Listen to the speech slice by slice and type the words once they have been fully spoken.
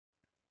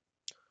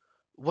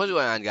What's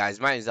going on, guys?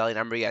 My name is Ellie, and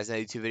I'm bringing you guys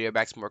another YouTube video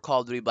back some more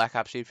Call of Duty Black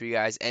Ops 3 for you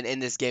guys. And in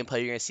this gameplay,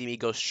 you're gonna see me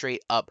go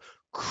straight up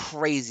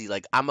crazy.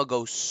 Like, I'm gonna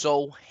go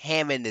so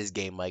ham in this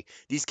game. Like,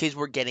 these kids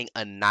were getting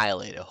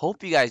annihilated.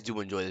 Hope you guys do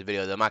enjoy this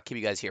video. I'm not keep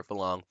you guys here for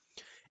long.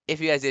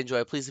 If you guys did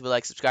enjoy, please leave a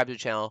like, subscribe to the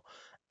channel,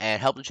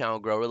 and help the channel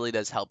grow. It really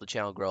does help the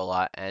channel grow a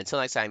lot. And until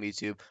next time,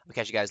 YouTube, I'll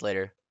catch you guys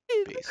later.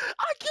 Peace.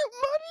 I get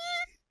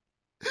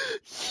money.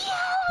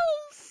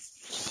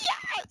 Yes,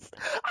 yes.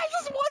 I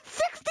just won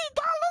 $60,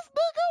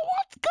 nigga.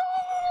 What's good?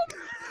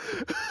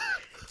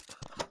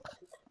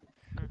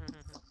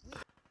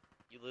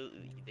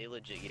 They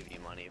legit give you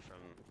money from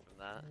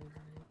that.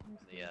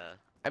 Yeah.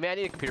 I mean, I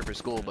need a computer for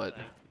school, but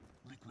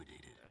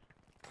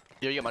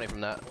you get money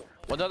from that.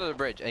 One's under the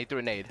bridge, and he threw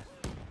a nade.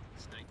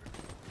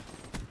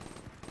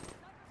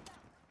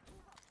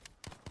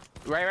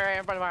 Right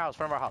in front of our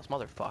house,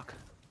 motherfuck.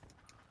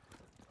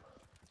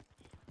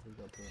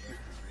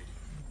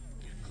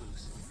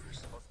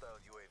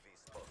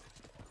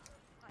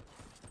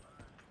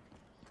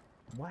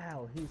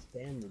 Wow, he's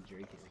family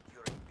drinking.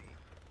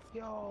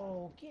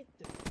 Yo, get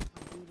the.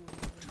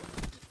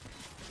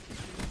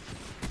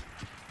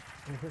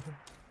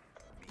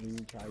 You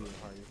try your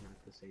hardest not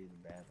to say the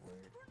bad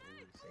word. When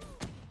you say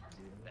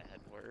Bad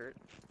word.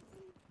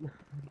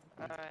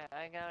 Alright,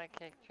 I got a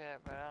kick trap,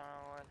 but I don't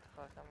know what the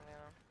fuck I'm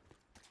doing.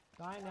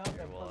 Sign up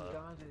and put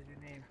John's as your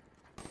name.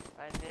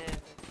 I did,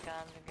 it's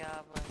gone the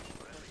goblin.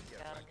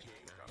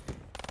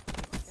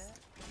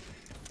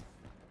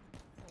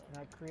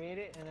 Now create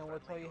it and then we'll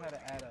tell you how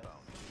to add us. Oh,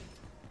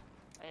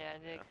 yeah, I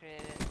did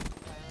create it.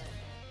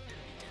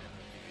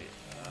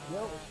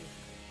 Yo.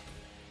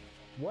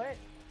 What?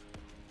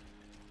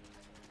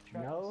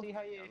 No. See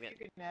how you, if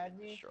you can add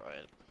me? Destroy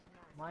it.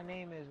 My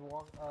name is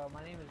VicR99.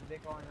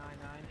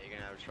 You're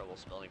gonna have trouble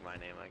spelling my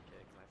name. I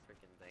kick. My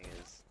freaking thing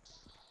is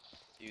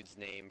dude's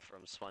name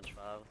from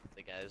SpongeBob.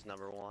 The guy who's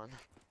number one.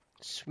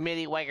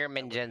 Smitty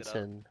Wegerman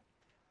Jensen.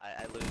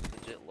 I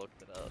legit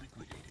looked it up.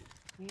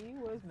 He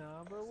was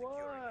number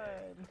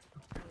one.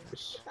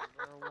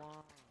 Number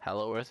one.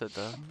 Hella worth it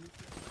though.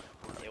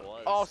 It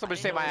was. Oh, somebody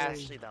I saved my didn't know it ass.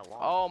 was actually that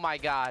long. Oh my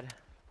god.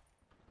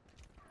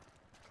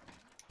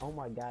 Oh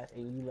my god,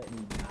 and you let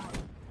me die.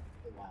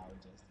 Wow,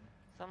 Justin.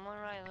 Someone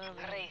write a little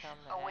bit Wraith,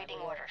 awaiting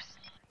orders.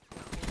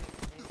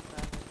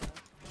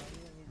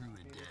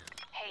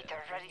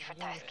 Hater, ready for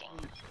tasking.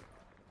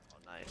 Oh,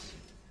 nice.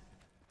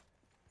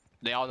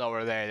 They all know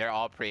we're there. They're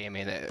all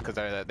pre-aiming it because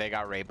they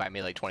got raped by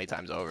me like 20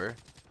 times over.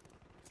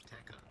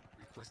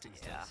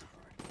 Yeah.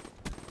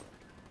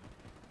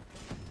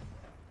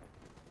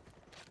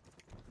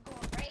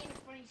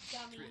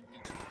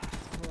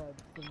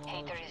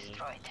 Hater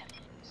destroyed.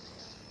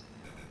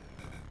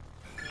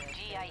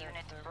 GI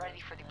unit ready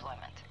for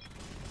deployment.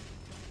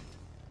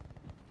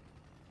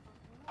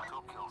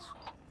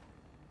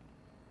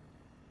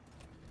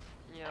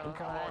 Yo,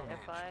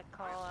 if I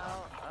call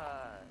out,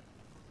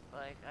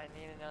 like, I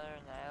need another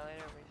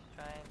annihilator, we should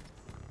try and,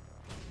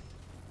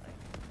 like,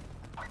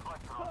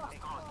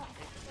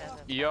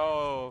 extend the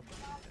Yo,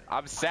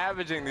 I'm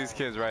savaging these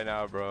kids right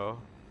now, bro.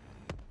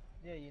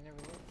 Yeah, you never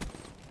will.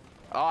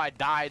 Oh, I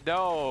died.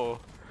 No.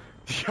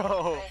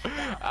 Yo,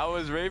 I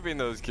was raping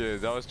those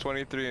kids. I was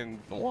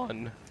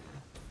 23-1.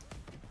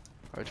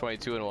 Or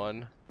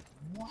 22-1.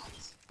 What?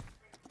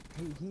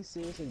 He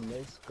seriously no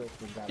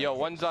scoped and got Yo, a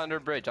one's under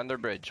bridge. One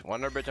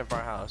under bridge in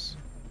front of house.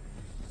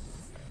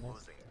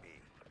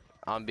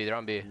 On B, they're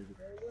on B.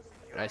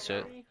 Nice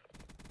shit.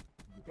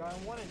 Yo,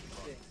 I'm 1 and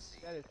 6.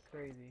 That is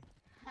crazy.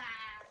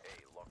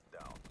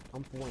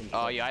 I'm 4 and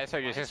Oh yeah, I just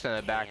heard your sister in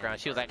the background.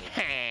 She was like,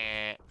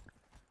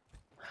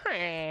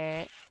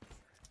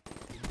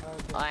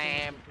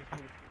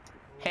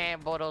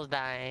 Boodle's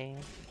dying.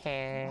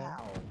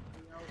 Wow.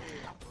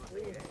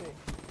 3 and 6.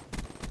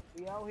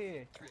 We out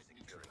here.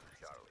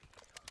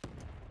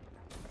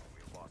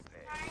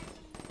 I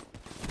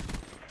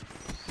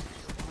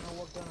don't know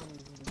what gun I'm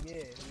using, but yeah,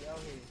 we out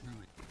here.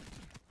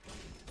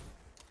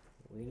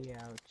 We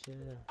out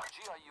here.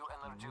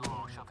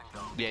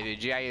 Yeah, dude,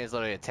 GIE is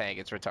literally a tank.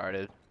 It's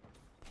retarded.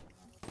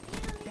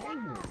 Dang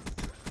it.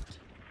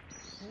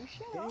 You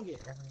shut up. Dang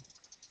it.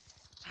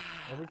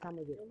 Every time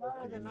I get You're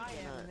louder than I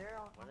am, and they're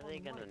on. When are they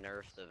gonna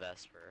nerf the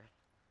Vesper?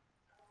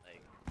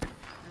 Like,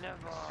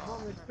 never. Well,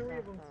 there's 3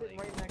 of them sitting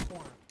right in that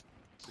corner.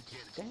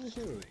 dang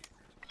it.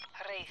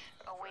 Wraith,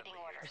 awaiting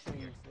orders. That's what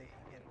you say.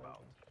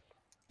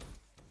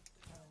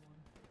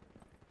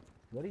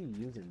 What are you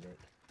using, Dick?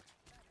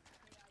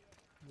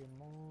 Your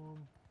mom.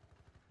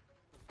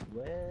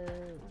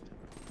 Well,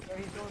 Oh,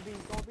 he's going B,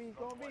 he's going B, he's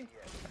going B.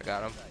 I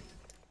got him.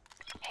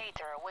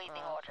 Hater,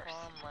 awaiting orders.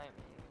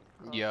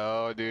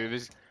 Yo,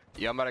 dude,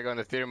 I'm about to go in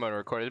the theater mode and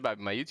record. This about to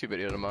be my YouTube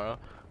video tomorrow.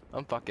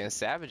 I'm fucking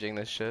savaging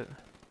this shit.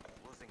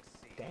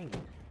 dang it.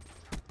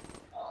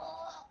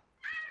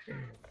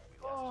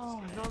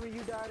 Oh, Norman,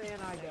 you died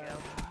and I died.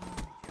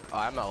 Oh,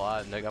 I'm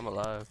alive, nigga. I'm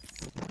alive.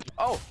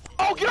 Oh!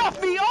 Oh, get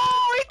off me!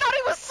 Oh, he thought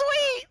he was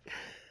sweet!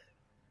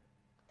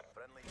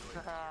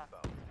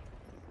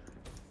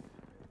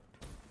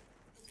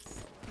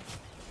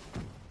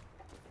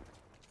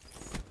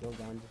 Go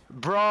down.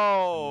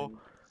 Bro.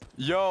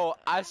 Yo,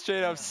 I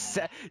straight up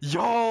said,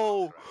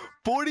 yo,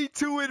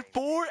 42 and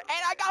 4, and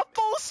I got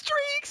full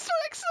streaks.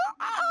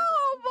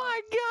 Oh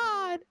my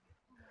god.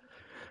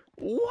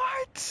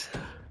 What?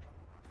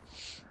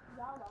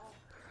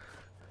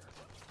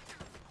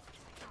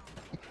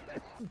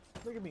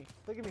 Look at me.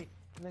 Look at me.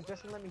 And then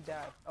Justin let me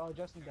die. Oh,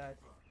 Justin died.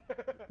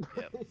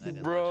 Yep, I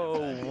didn't Bro,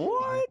 let you die.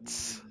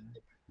 what?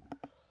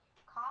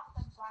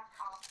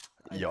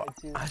 I Yo, died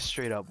too. I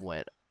straight up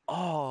went,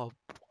 oh,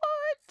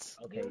 what?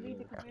 Okay. You leave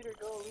the computer.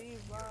 Go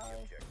leave. Bye.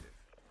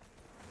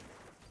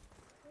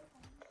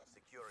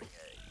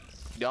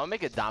 Yo, I'll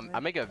make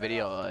a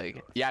video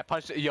like, yeah, I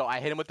punched, yo, I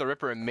hit him with the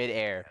Ripper in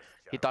midair.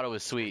 He thought it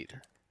was sweet.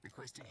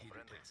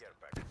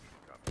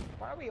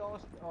 Why are we all?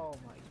 Oh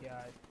my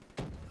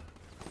god.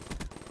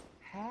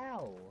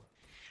 How?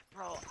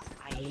 Bro,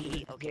 I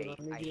hate. Okay,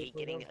 I hate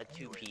getting a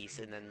two-piece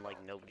and then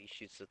like nobody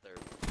shoots the third.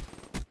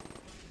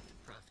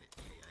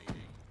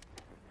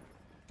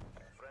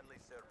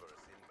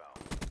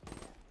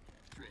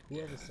 Who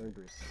has a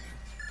Cerberus?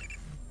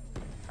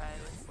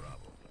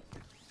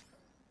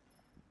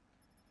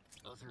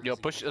 Yo,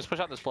 let's push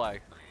out this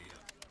flag.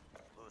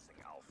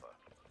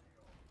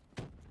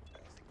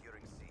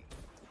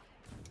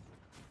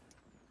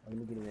 Let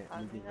me get in there.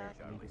 Let me get in there.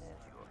 Let me get in there.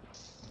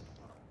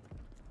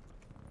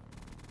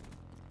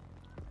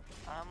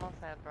 I almost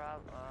had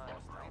Bravo.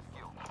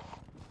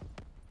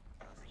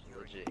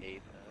 Legit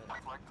hate that. I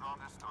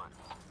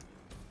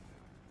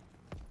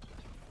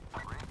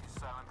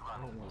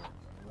don't want to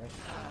rush.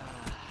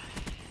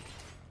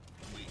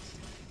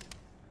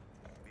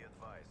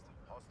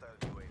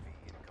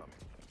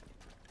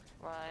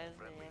 Why is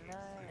the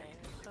night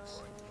so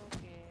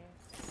clear?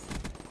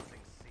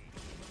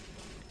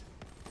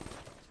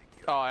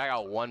 Oh, I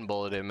got one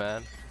bullet in,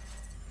 man.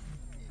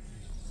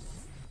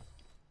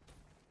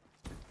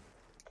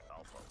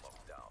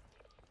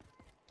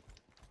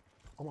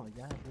 Oh my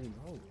god,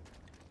 reload.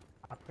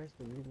 I pressed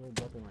the reload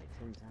button like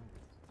 10 times.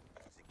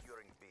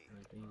 And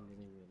the thing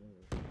didn't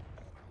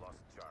reload.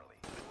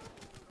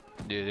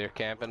 Dude, they're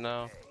camping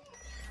now.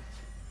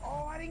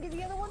 Oh, I didn't get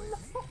the other one. No.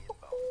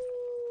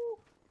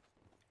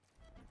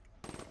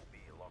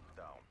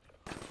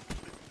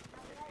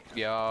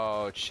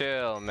 Yo,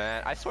 chill,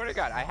 man. I swear to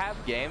God, I have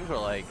games where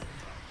like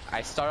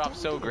I start off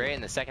so great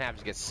and the second half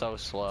just gets so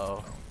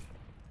slow.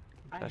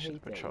 I That's just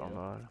hate that, patrol yo.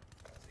 mode.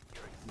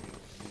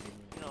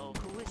 Yo,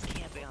 who is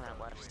camping on that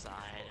left side?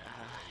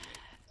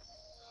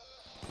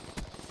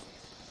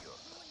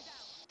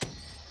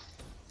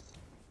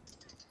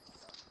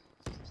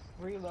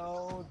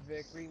 Reload,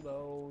 Vic.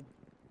 Reload.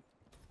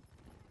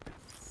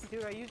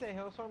 Dude, I used a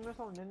hailstorm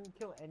missile and didn't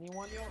kill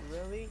anyone. Yo,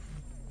 really?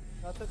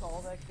 That took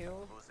all that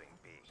kills.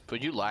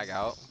 Would you lag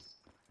out?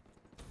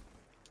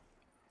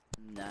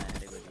 Nah,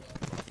 they were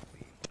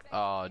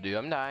Oh, dude,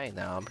 I'm dying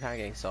now. I'm kind of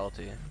getting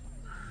salty.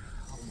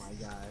 Oh my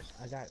gosh,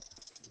 I got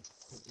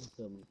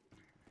some.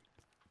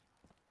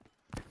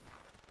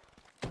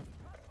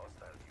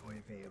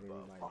 Okay,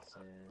 everybody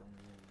said.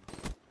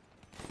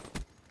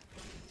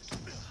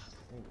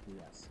 Thank you,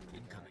 yes.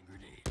 Incoming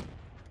grenade.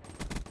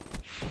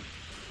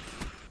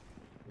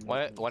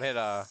 One hit,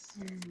 I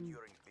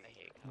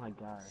hate Oh my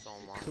gosh. so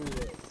much.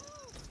 Kuda.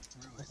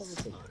 I thought it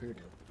said Kuda.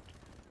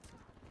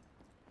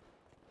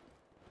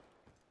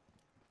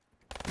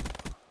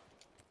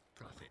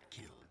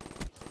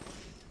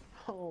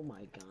 Oh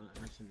my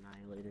gosh,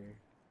 Annihilator.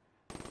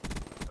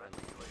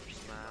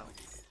 Snap.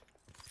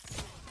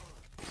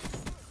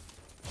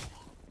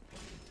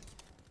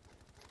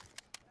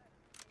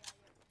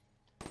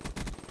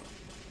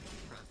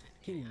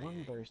 He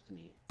one burst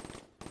me.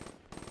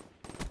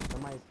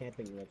 Somebody's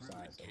camping left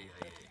side. So Yeah,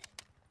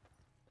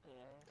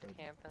 he's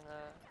camping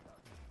the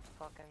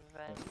fucking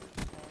vent.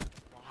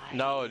 Why?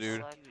 No, dude.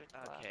 Electric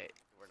box. Okay,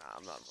 we're not.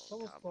 I'm not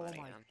Someone voting stole combat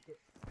my again. kit.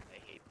 I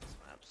hate this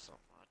map so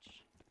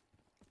much.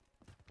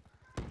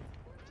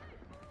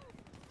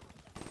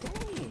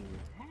 dang,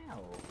 how?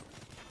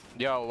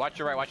 Yo, watch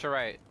your right, watch your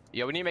right.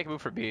 Yo, we need to make a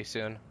move for B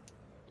soon.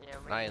 Yeah,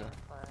 we Nine. need a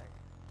flag.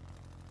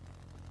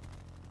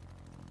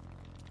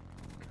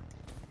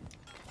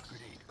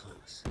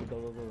 Go,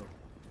 go, go.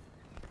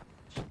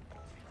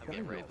 I'm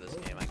getting rid of this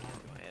game. I can't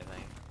do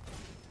anything.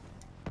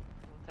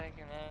 I'm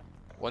taking it.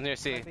 One near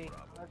C. Might be.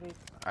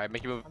 Alright,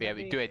 make your move. I'm Yeah,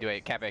 gonna be- do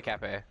it. Cap A,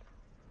 cap A.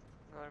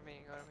 Go to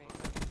me, go to me.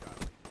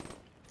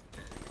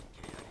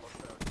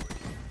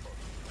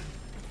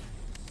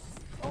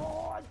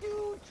 Oh,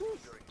 dude, two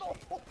stole.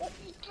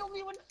 He killed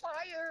me with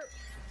fire.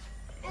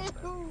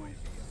 Ew.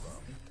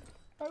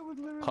 I was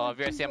literally. Call, if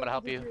you're SC, I'm gonna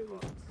help you.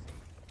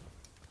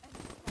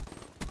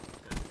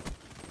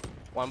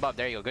 One above,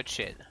 there you go. Good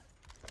shit.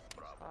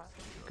 Spot.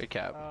 Good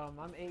cap.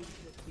 I'm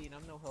 8-15.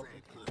 I'm no help.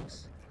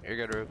 You're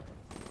good, Rube.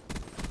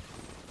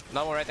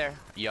 Another one right there.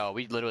 Yo,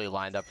 we literally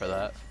lined up for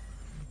that.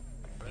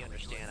 You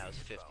understand? I was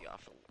 50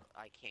 off.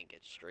 I can't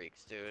get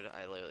streaks, dude.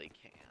 I literally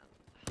can't.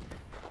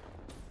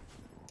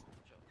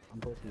 I'm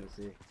pushing to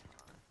see.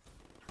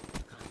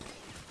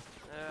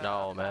 No,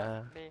 up top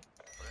man. B.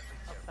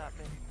 Up top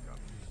B.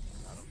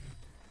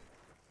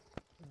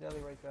 Deli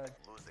right side.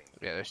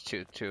 Yeah, there's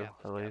two Yeah,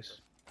 at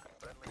least.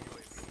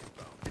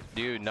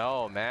 Dude,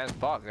 no, man.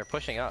 Fuck, they're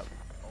pushing up.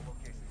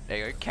 There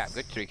you go, cap.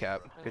 Good 3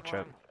 cap. Good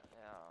trip.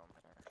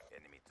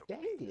 Yeah,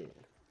 man. Dang it.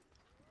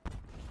 I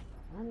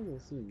don't even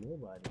see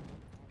nobody.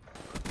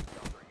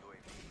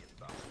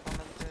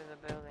 Coming through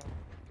the building.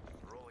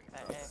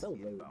 At So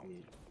late,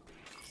 dude.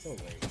 So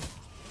late.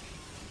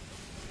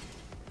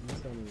 You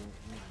tell me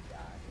when I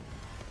die.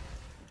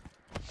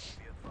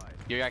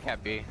 You got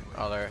cap B.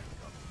 Oh, they're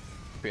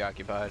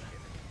preoccupied.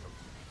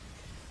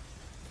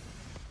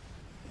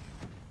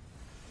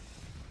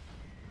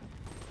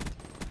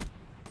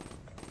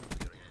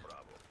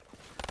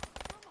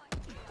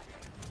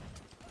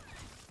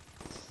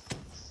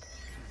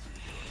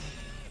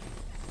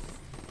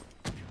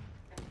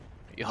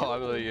 Yo,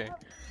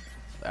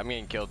 I'm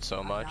getting killed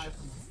so much.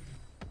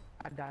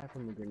 I died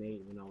from a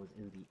grenade when I was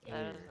in the that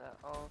air. is an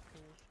OP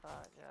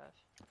spot, Josh.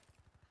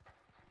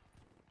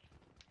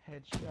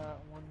 Headshot,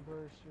 one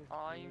burst.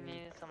 All you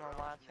need is someone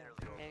watching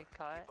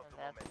mid-cut, and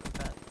that's the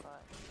best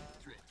spot.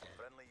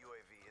 Friendly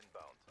UAV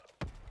inbound.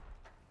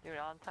 Dude,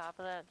 on top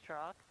of that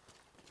truck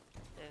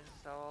is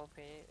so OP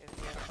if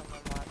you have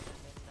someone watching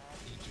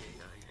mid-match.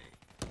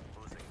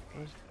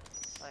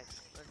 Like,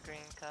 the green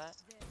cut.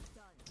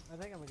 I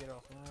think I'm gonna get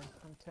offline.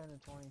 I'm 10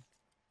 and 20.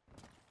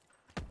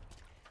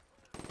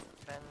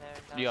 Been there,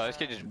 done Yo, this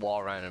that. kid just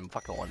wall ran and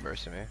fucking one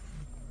burst me.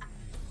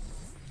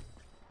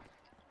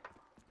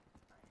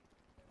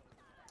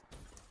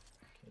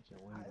 Catch a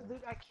window.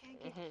 Dude, I can't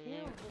get You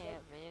killed.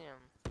 can't beat him.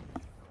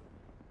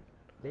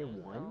 They There's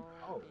won? no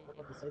Oh, I was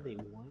about to say they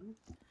won?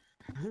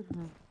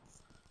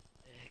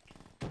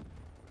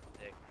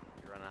 Dick,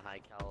 you run a high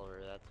caliber,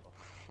 that's all.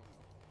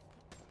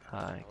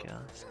 I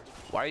guess.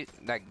 Why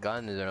that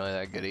gun isn't really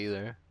that good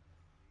either.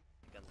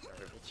 Gun's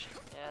garbage.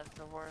 Yeah, it's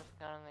the worst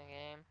gun in the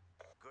game.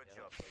 Good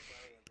job.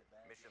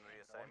 Mission Why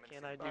reassignment.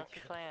 can't I do Unless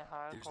you're playing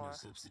There's no hardcore.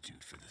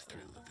 substitute for the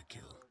thrill of the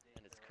kill.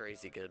 And it's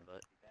crazy good,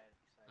 but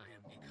I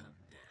have become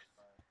death,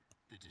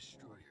 the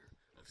destroyer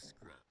of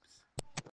scrubs.